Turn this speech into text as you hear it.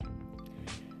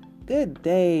Good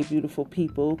day, beautiful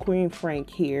people. Queen Frank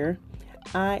here.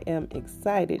 I am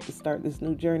excited to start this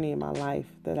new journey in my life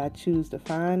that I choose to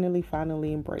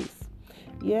finally embrace.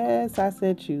 Yes, I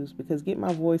said choose because get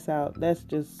my voice out, that's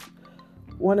just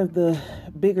one of the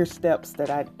bigger steps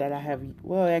that I have.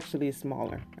 Well, actually it's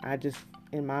smaller. I just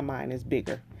in my mind is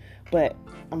bigger. But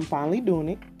I'm finally doing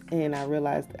it and I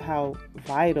realized how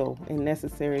vital and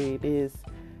necessary it is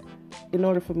in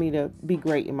order for me to be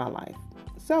great in my life.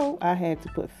 So I had to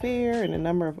put fear and a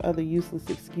number of other useless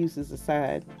excuses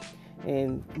aside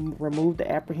and remove the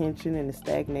apprehension and the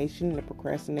stagnation and the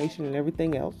procrastination and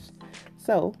everything else.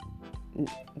 So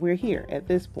we're here at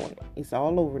this point. It's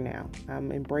all over now.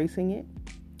 I'm embracing it.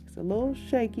 It's a little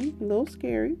shaky, a little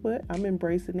scary, but I'm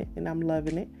embracing it and I'm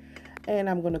loving it. And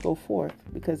I'm going to go forth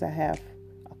because I have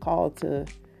a call to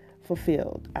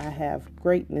fulfill. I have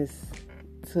greatness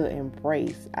to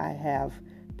embrace. I have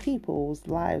people's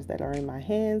lives that are in my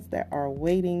hands that are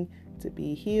waiting to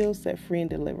be healed, set free, and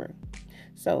delivered.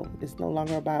 So it's no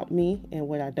longer about me and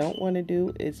what I don't want to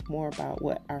do. It's more about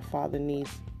what our Father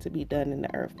needs to be done in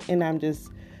the earth. And I'm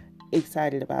just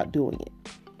excited about doing it.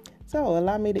 So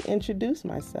allow me to introduce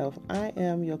myself. I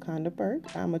am Yokanda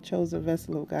Burke. I'm a chosen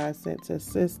vessel of God sent to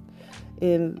assist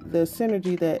in the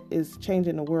synergy that is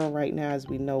changing the world right now as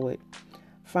we know it.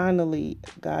 Finally,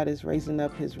 God is raising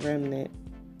up his remnant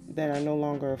that are no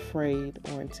longer afraid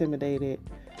or intimidated,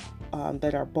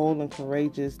 that are bold and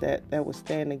courageous, that will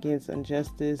stand against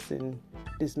injustice and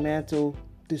dismantle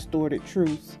distorted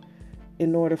truths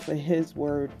in order for his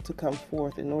word to come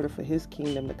forth, in order for his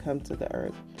kingdom to come to the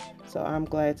earth. So I'm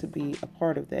glad to be a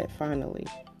part of that finally.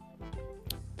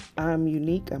 I'm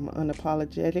unique, I'm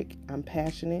unapologetic, I'm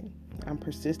passionate, I'm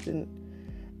persistent,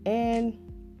 and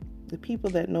the people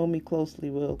that know me closely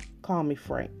will call me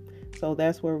Frank. So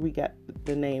that's where we got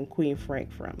the name Queen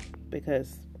Frank from,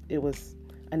 because it was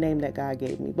a name that God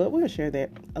gave me. But we'll share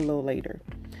that a little later.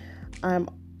 I'm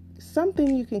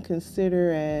something you can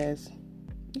consider as,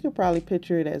 you could probably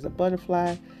picture it as a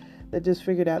butterfly that just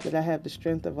figured out that I have the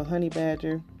strength of a honey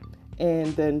badger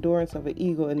and the endurance of an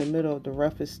eagle in the middle of the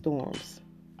roughest storms.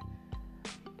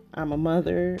 I'm a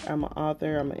mother, I'm an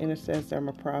author, I'm an intercessor, I'm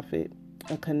a prophet,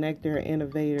 a connector, an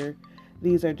innovator.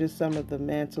 These are just some of the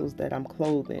mantles that I'm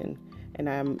clothed in, and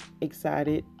I'm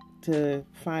excited to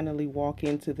finally walk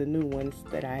into the new ones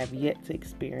that I have yet to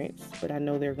experience, but I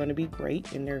know they're going to be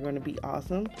great and they're going to be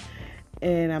awesome,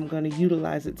 and I'm going to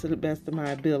utilize it to the best of my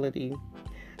ability.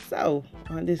 So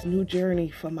on this new journey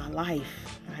for my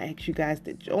life, I ask you guys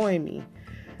to join me.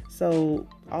 So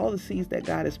all the seeds that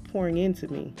God is pouring into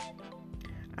me,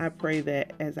 I pray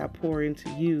that as I pour into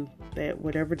you, that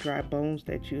whatever dry bones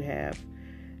that you have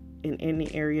in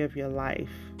any area of your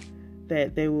life,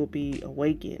 that they will be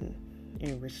awakened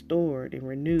and restored and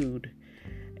renewed,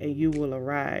 and you will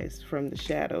arise from the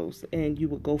shadows and you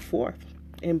will go forth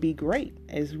and be great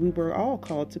as we were all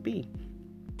called to be.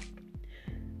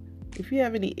 If you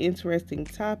have any interesting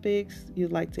topics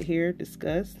you'd like to hear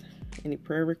discussed, any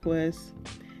prayer requests,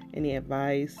 any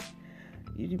advice,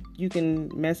 you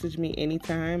can message me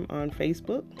anytime on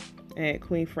Facebook at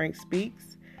Queen Frank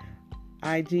Speaks,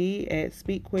 IG at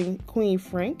Speak Queen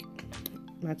Frank.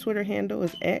 My Twitter handle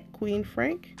is at Queen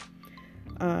Frank.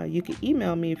 You can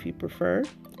email me if you prefer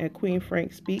at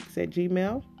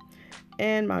queenfrankspeaks@gmail.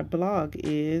 And my blog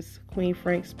is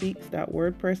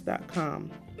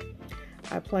queenfrankspeaks.wordpress.com.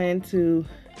 I plan to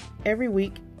every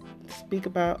week speak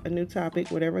about a new topic,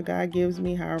 whatever God gives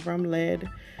me, however I'm led.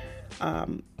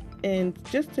 And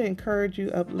just to encourage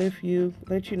you, uplift you,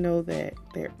 let you know that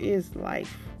there is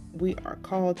life. We are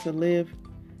called to live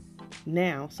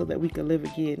now so that we can live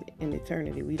again in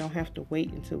eternity. We don't have to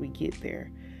wait until we get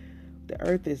there. The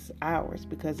earth is ours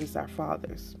because it's our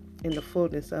Father's in the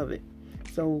fullness of it.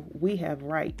 So we have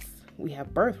rights. We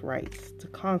have birthrights to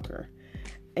conquer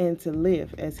and to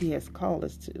live as he has called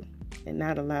us to, and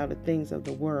not allow the things of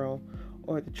the world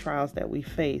or the trials that we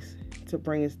face to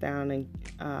bring us down and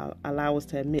allow us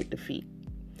to admit defeat,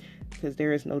 because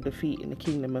there is no defeat in the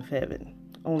kingdom of heaven,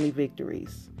 only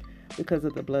victories because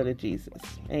of the blood of Jesus.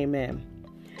 Amen.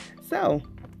 So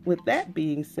with that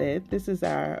being said, this is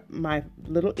my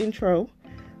little intro.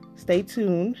 Stay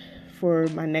tuned for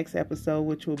my next episode,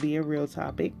 which will be a real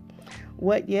topic.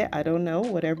 What yet? I don't know.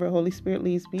 Whatever Holy Spirit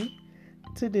leads me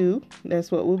to do,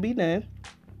 that's what will be done.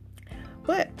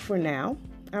 But for now,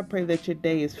 I pray that your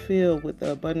day is filled with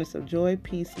the abundance of joy,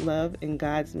 peace, love, and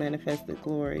God's manifested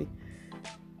glory.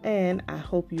 And I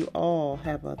hope you all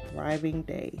have a thriving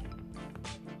day.